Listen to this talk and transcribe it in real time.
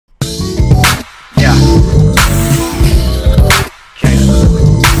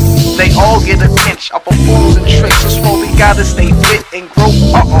Our performance and tricks, that's why we gotta stay fit and grow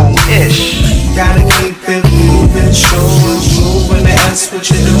our own ish. Gotta keep it moving, showing, moving, that's what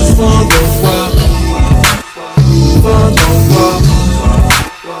you do for the world. For the world.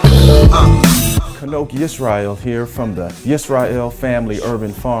 Kanok Yisrael here from the Yisrael Family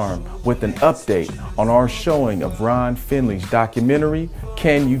Urban Farm with an update on our showing of Ron Finley's documentary,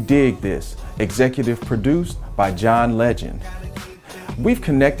 Can You Dig This? Executive produced by John Legend. We've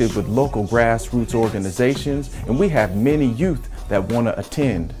connected with local grassroots organizations and we have many youth that want to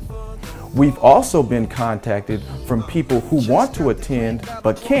attend. We've also been contacted from people who want to attend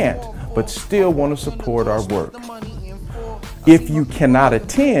but can't, but still want to support our work. If you cannot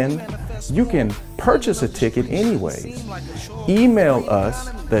attend, you can purchase a ticket anyways. Email us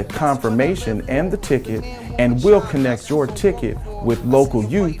the confirmation and the ticket and we'll connect your ticket with local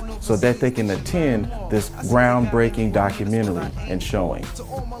youth so that they can attend this groundbreaking documentary and showing.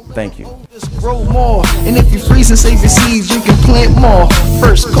 Thank you. Grow more, and if you freeze and save your seeds, you can plant more.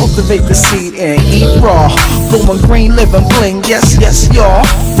 First, cultivate the seed and eat raw. Going green, living bling. Yes, yes, y'all.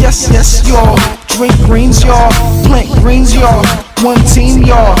 Yes, yes, y'all. Drink greens, y'all. Plant greens, y'all. One team,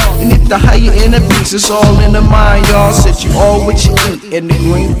 y'all. And if the higher in the beast, it's all in the mind, y'all. Set you all what you eat, and the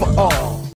green for all.